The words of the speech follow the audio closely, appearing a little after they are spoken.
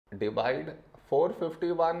Divide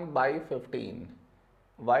 451 by 15.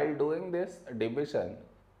 While doing this division,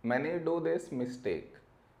 many do this mistake.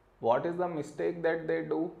 What is the mistake that they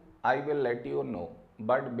do? I will let you know.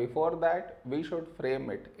 But before that, we should frame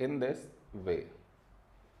it in this way.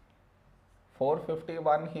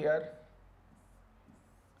 451 here,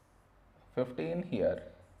 15 here.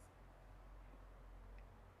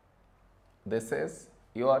 This is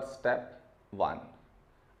your step 1.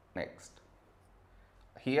 Next.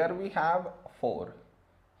 Here we have 4,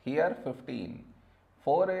 here 15.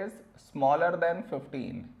 4 is smaller than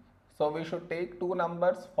 15. So we should take two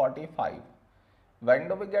numbers 45. When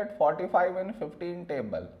do we get 45 in 15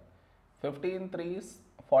 table? 15 3s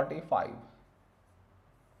 45.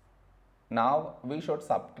 Now we should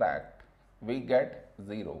subtract. We get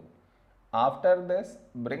 0. After this,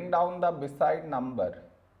 bring down the beside number.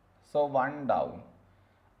 So 1 down.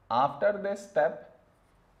 After this step,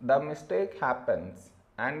 the mistake happens,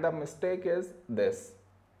 and the mistake is this.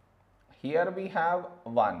 Here we have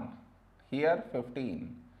 1, here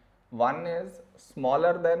 15. 1 is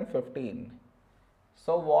smaller than 15.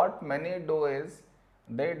 So what many do is,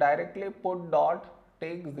 they directly put dot,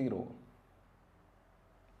 take 0,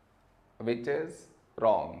 which is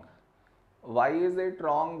wrong. Why is it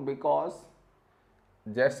wrong? Because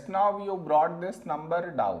just now you brought this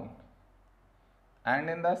number down, and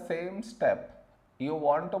in the same step you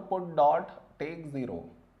want to put dot, take 0,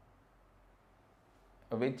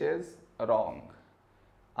 which is wrong.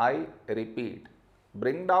 I repeat,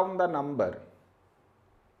 bring down the number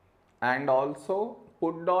and also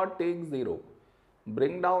put dot, take 0.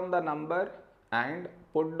 Bring down the number and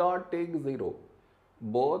put dot, take 0.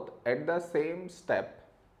 Both at the same step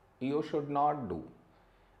you should not do.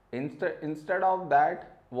 Instead of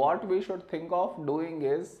that, what we should think of doing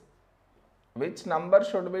is, which number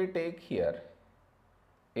should we take here?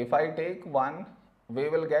 If I take 1, we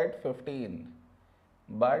will get 15.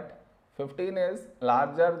 But 15 is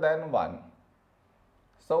larger than 1.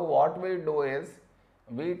 So what we do is,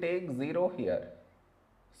 we take 0 here.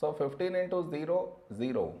 So 15 into 0,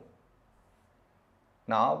 0.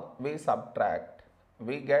 Now we subtract.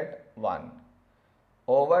 We get 1.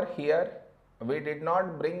 Over here, we did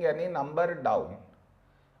not bring any number down,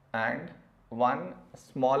 and 1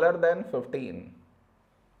 smaller than 15.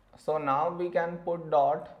 So now we can put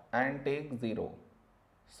dot and take 0.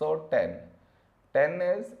 So 10. 10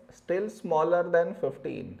 is still smaller than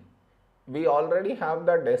 15. We already have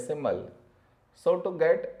the decimal. So to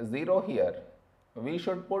get 0 here, we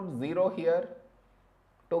should put 0 here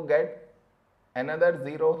to get another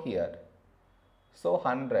 0 here. So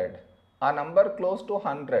 100. A number close to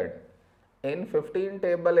 100 in 15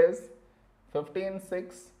 table is 15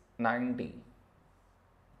 6 90.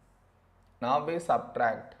 Now we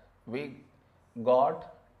subtract. We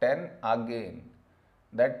got 10 again.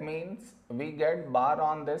 That means we get bar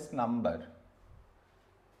on this number.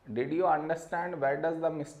 Did you understand where does the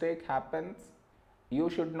mistake happens? You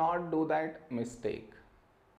should not do that mistake.